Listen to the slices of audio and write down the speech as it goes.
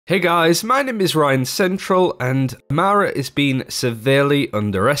Hey guys, my name is Ryan Central, and Amara is being severely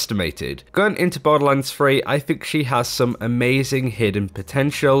underestimated. Going into Borderlands 3, I think she has some amazing hidden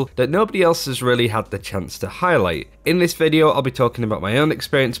potential that nobody else has really had the chance to highlight. In this video, I'll be talking about my own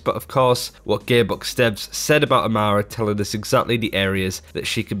experience, but of course, what Gearbox devs said about Amara, telling us exactly the areas that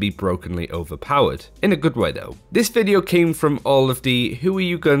she can be brokenly overpowered. In a good way though. This video came from all of the who are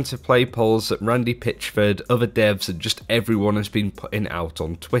you going to play polls that Randy Pitchford, other devs, and just everyone has been putting out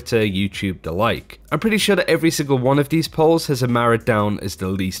on Twitter, YouTube, the like. I'm pretty sure that every single one of these polls has Amara down as the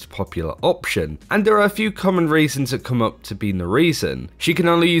least popular option, and there are a few common reasons that come up to being the reason. She can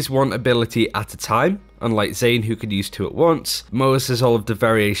only use one ability at a time, unlike Zane who could use two at once. Moas has all of the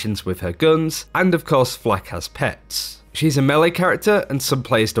variations with her guns, and of course Flak has pets. She's a melee character, and some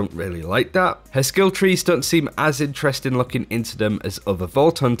players don't really like that. Her skill trees don't seem as interesting looking into them as other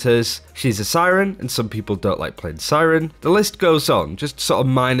Vault Hunters. She's a Siren, and some people don't like playing Siren. The list goes on, just sort of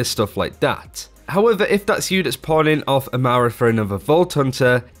minor stuff like that. However, if that's you that's pawning off Amara for another Vault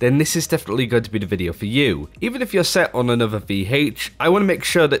Hunter, then this is definitely going to be the video for you. Even if you're set on another VH, I want to make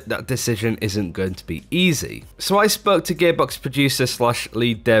sure that that decision isn't going to be easy. So I spoke to Gearbox producer /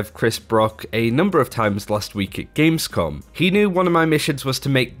 lead dev Chris Brock a number of times last week at Gamescom. He knew one of my missions was to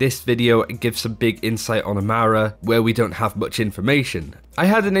make this video and give some big insight on Amara where we don't have much information. I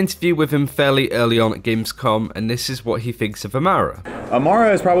had an interview with him fairly early on at Gamescom, and this is what he thinks of Amara.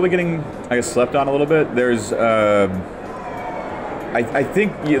 Amara is probably getting, I guess, slept on a little bit. There's, I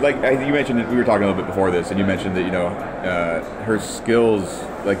think, you mentioned, we were talking a little bit before this, and you mentioned that, her skills,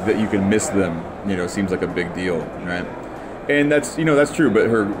 like, that you can miss them, seems like a big deal, right? And that's, that's true, but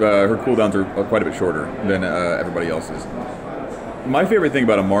her cooldowns are quite a bit shorter than everybody else's. My favorite thing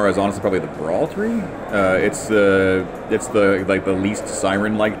about Amara is honestly probably the Brawl tree. It's the least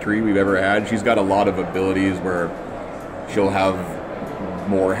Siren-like tree we've ever had. She's got a lot of abilities where she'll have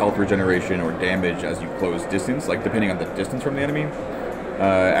more health regeneration or damage as you close distance, like depending on the distance from the enemy.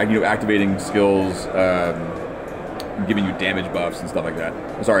 Activating skills, giving you damage buffs and stuff like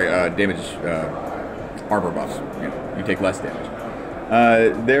that. Sorry, damage armor buffs. You take less damage.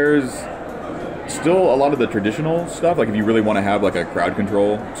 There's still a lot of the traditional stuff, like if you really want to have like a crowd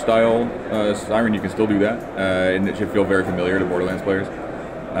control style Siren, you can still do that, and it should feel very familiar to Borderlands players.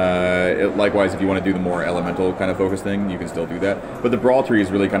 Likewise, if you want to do the more elemental kind of focus thing, you can still do that. But the Brawl tree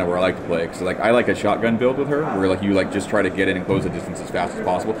is really kind of where I like to play, because I like a shotgun build with her, where you just try to get in and close the distance as fast as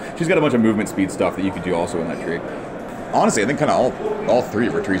possible. She's got a bunch of movement speed stuff that you could do also in that tree. Honestly, I think kind of all three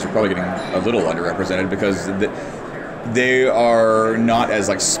of her trees are probably getting a little underrepresented because they are not as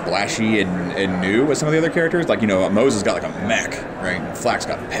splashy and new as some of the other characters. Moses has got a mech, right? And Flak's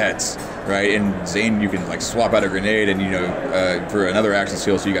got pets, right? And Zane, you can swap out a grenade and for another action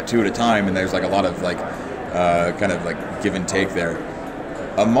skill, so you got two at a time, and there's a lot of kind of give and take there.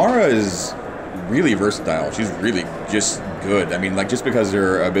 Amara is really versatile. She's really just good. I mean, just because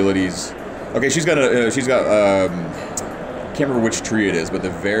her abilities. Okay, she's got I can't remember which tree it is, but the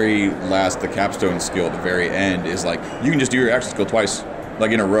very last, the capstone skill at the very end is you can just do your action skill twice,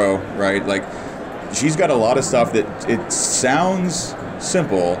 in a row, right? She's got a lot of stuff that it sounds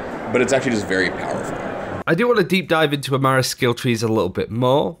simple, but it's actually just very powerful. I do want to deep dive into Amara's skill trees a little bit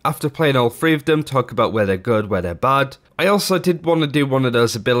more. After playing all three of them, talk about where they're good, where they're bad. I also did want to do one of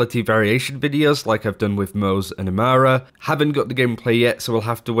those ability variation videos like I've done with Mose and Amara. Haven't got the gameplay yet, so we'll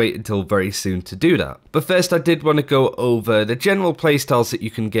have to wait until very soon to do that. But first I did want to go over the general playstyles that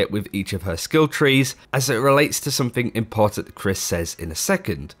you can get with each of her skill trees, as it relates to something important that Chris says in a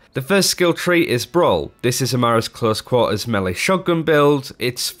second. The first skill tree is Brawl. This is Amara's close quarters melee shotgun build.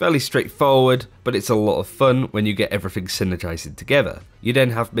 It's fairly straightforward, but it's a lot of fun when you get everything synergizing together. You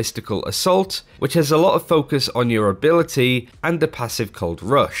then have Mystical Assault, which has a lot of focus on your ability, and a passive called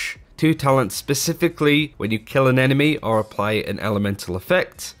Rush. Two talents specifically, when you kill an enemy or apply an elemental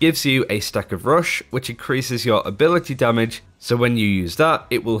effect, gives you a stack of Rush, which increases your ability damage, so when you use that,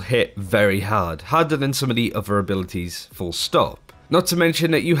 it will hit very hard, harder than some of the other abilities, full stop. Not to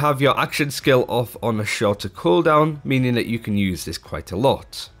mention that you have your action skill off on a shorter cooldown, meaning that you can use this quite a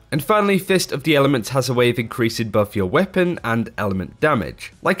lot. And finally, Fist of the Elements has a way of increasing both your weapon and element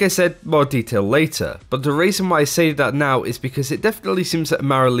damage. Like I said, more detail later, but the reason why I say that now is because it definitely seems that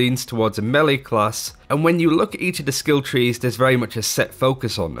Amara leans towards a melee class, and when you look at each of the skill trees, there's very much a set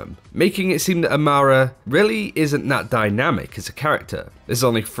focus on them, making it seem that Amara really isn't that dynamic as a character. There's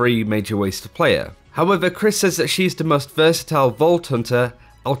only three major ways to play her. However, Chris says that she's the most versatile Vault Hunter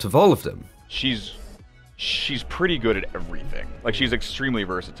out of all of them. She's pretty good at everything. She's extremely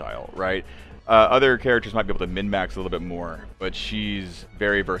versatile, right? Other characters might be able to min-max a little bit more, but she's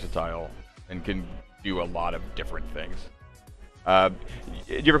very versatile and can do a lot of different things.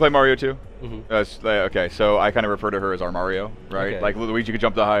 Did you ever play Mario 2? Mm-hmm. Okay, so I kind of refer to her as our Mario, right? Okay. Like Luigi could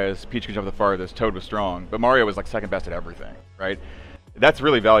jump the highest, Peach could jump the farthest, Toad was strong, but Mario was like second best at everything, right? That's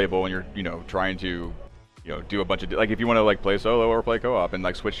really valuable when you're, trying to, do a bunch of, like if you want to like play solo or play co-op and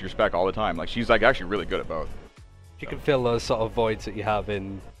like switch your spec all the time. Like she's like actually really good at both. You can fill those sort of voids that you have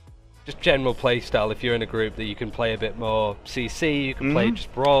in just general playstyle. If you're in a group that you can play a bit more CC, you can play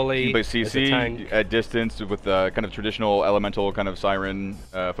just brawly. You can play as a CC tank. at distance with kind of traditional elemental kind of siren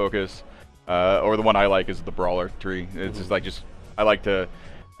focus, or the one I like is the brawler tree. It's just like I like to.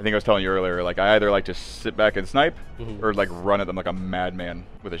 I think I was telling you earlier, like I either like to sit back and snipe, or like run at them like a madman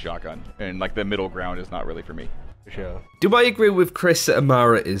with a shotgun, and like the middle ground is not really for me. For sure. Do I agree with Chris that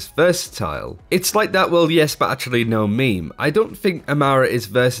Amara is versatile? It's like that well yes but actually no meme. I don't think Amara is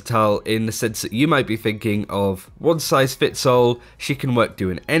versatile in the sense that you might be thinking of one size fits all, she can work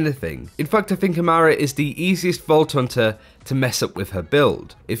doing anything. In fact I think Amara is the easiest Vault Hunter to mess up with her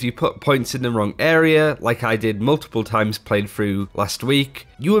build. If you put points in the wrong area, like I did multiple times playing through last week,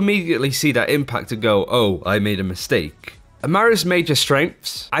 you immediately see that impact and go, oh, I made a mistake. Amara's major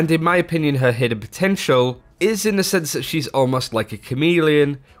strengths, and in my opinion her hidden potential, is in the sense that she's almost like a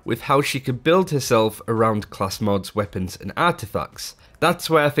chameleon with how she can build herself around class mods, weapons and artifacts.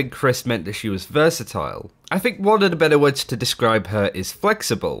 That's where I think Chris meant that she was versatile. I think one of the better words to describe her is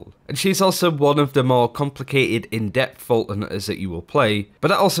flexible, and she's also one of the more complicated, in-depth Vault Hunters that you will play, but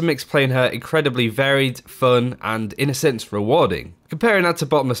that also makes playing her incredibly varied, fun, and in a sense rewarding. Comparing that to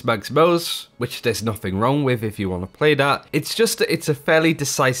Bottomless Max Mo's, which there's nothing wrong with if you want to play that, it's just that it's a fairly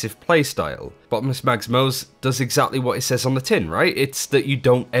decisive playstyle. Bottomless Max Mo's does exactly what it says on the tin, right? It's that you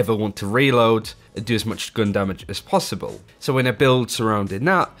don't ever want to reload and do as much gun damage as possible. So in a build surrounding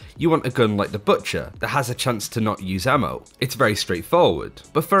that, you want a gun like the Butcher that has a chance to not use ammo. It's very straightforward.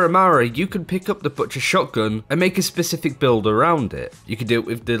 But for Amara, you can pick up the Butcher shotgun and make a specific build around it. You can do it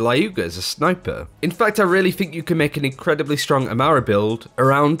with the Lyuga as a sniper. In fact, I really think you can make an incredibly strong Amara build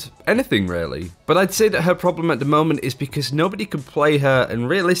around anything really. But I'd say that her problem at the moment is because nobody can play her, and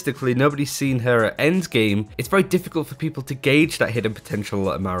realistically nobody's seen her at endgame. It's very difficult for people to gauge that hidden potential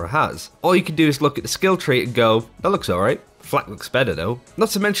that Amara has. All you can do is look at the skill tree and go, that looks alright. Flak looks better though. Not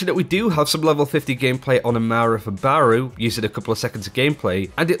to mention that we do have some level 50 gameplay on Amara for Baru, using a couple of seconds of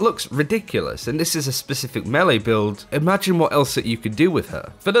gameplay, and it looks ridiculous, and this is a specific melee build. Imagine what else that you could do with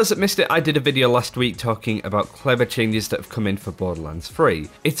her. For those that missed it, I did a video last week talking about clever changes that have come in for Borderlands 3.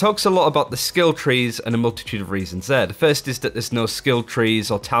 It talks a lot about the skill trees and a multitude of reasons there. The first is that there's no skill trees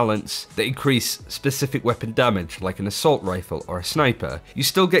or talents that increase specific weapon damage, like an assault rifle or a sniper. You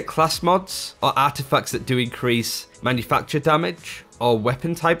still get class mods or artifacts that do increase manufacture damage or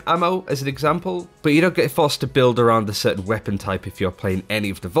weapon type ammo as an example, but you don't get forced to build around a certain weapon type if you're playing any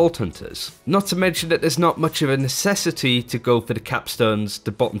of the Vault Hunters. Not to mention that there's not much of a necessity to go for the capstones,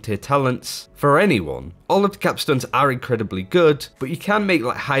 the bottom tier talents, for anyone. All of the capstones are incredibly good, but you can make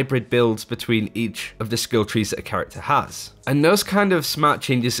like hybrid builds between each of the skill trees that a character has. And those kind of smart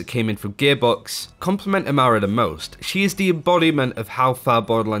changes that came in from Gearbox complement Amara the most. She is the embodiment of how far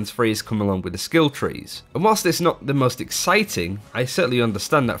Borderlands 3 has come along with the skill trees. And whilst it's not the most exciting, I certainly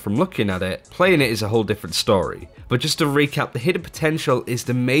understand that from looking at it, playing it is a whole different story. But just to recap, the hidden potential is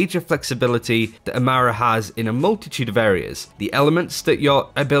the major flexibility that Amara has in a multitude of areas. The elements that your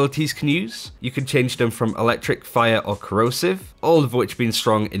abilities can use, you can change them from electric, fire or corrosive, all of which being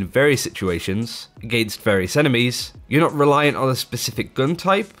strong in various situations, against various enemies. You're not reliant on a specific gun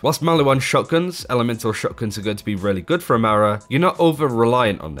type. Whilst Maliwan shotguns, elemental shotguns are going to be really good for Amara, you're not over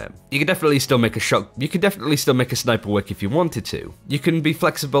reliant on them. You can definitely still make a sniper work if you wanted to. You can be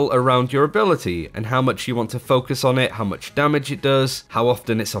flexible around your ability and how much you want to focus on it, how much damage it does, how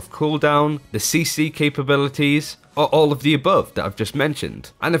often it's off cooldown, the CC capabilities, or all of the above that I've just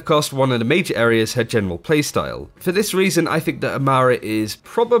mentioned. And of course, one of the major areas, her general playstyle. For this reason, I think that Amara is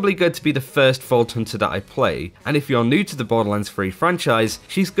probably going to be the first Vault Hunter that I play, and if you're new to the Borderlands 3 franchise,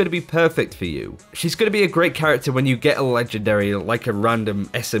 she's going to be perfect for you. She's going to be a great character when you get a legendary, like a random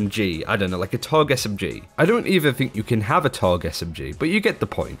SMG, I don't know, like a TOG SMG. I don't even think you can have a TOG SMG, but you get the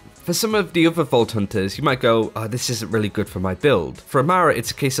point. For some of the other Vault Hunters, you might go, oh, this isn't really good for my build. For Amara,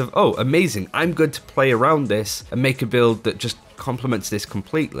 it's a case of, oh, amazing, I'm good to play around this and make a build that just complements this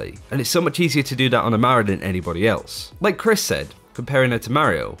completely. And it's so much easier to do that on Amara than anybody else. Like Chris said, comparing her to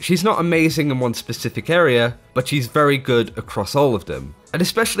Mario, she's not amazing in one specific area, but she's very good across all of them. And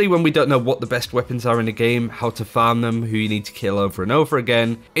especially when we don't know what the best weapons are in the game, how to farm them, who you need to kill over and over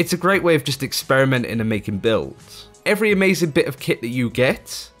again, it's a great way of just experimenting and making builds. Every amazing bit of kit that you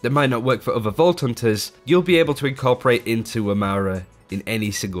get that might not work for other Vault Hunters, you'll be able to incorporate into Amara in any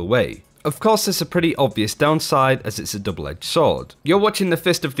single way. Of course, there's a pretty obvious downside as it's a double-edged sword. You're watching the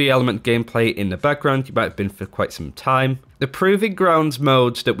Fist of the Element gameplay in the background, you might have been for quite some time. The Proving Grounds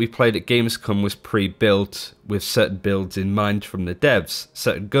mode that we played at Gamescom was pre-built with certain builds in mind from the devs,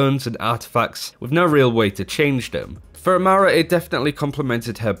 certain guns and artifacts with no real way to change them. For Amara, it definitely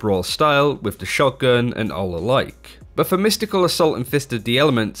complemented her brawl style with the shotgun and all alike. But for Mystical Assault and Fist of the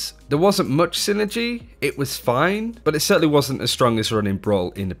Elements, there wasn't much synergy. It was fine, but it certainly wasn't as strong as running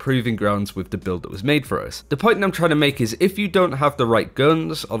Brawl in the Proving Grounds with the build that was made for us. The point I'm trying to make is if you don't have the right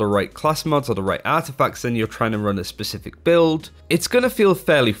guns, or the right class mods, or the right artifacts, then you're trying to run a specific build, it's gonna feel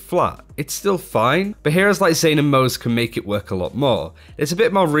fairly flat. It's still fine, but heroes like Zane and Moze can make it work a lot more. There's a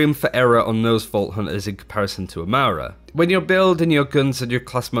bit more room for error on those Vault Hunters in comparison to Amara. When your build and your guns and your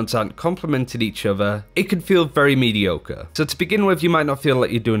class mods aren't complementing each other, it can feel very mediocre. So to begin with, you might not feel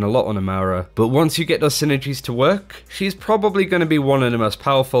like you're doing a lot on Amara, but once you get those synergies to work, she's probably going to be one of the most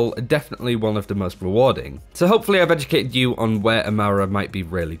powerful and definitely one of the most rewarding. So hopefully I've educated you on where Amara might be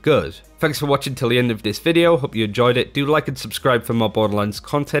really good. Thanks for watching till the end of this video, hope you enjoyed it. Do like and subscribe for more Borderlands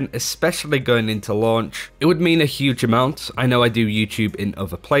content, especially going into launch. It would mean a huge amount. I know I do YouTube in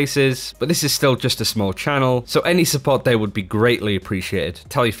other places, but this is still just a small channel, so any support there would be greatly appreciated.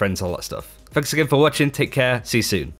 Tell your friends, all that stuff. Thanks again for watching, take care, see you soon.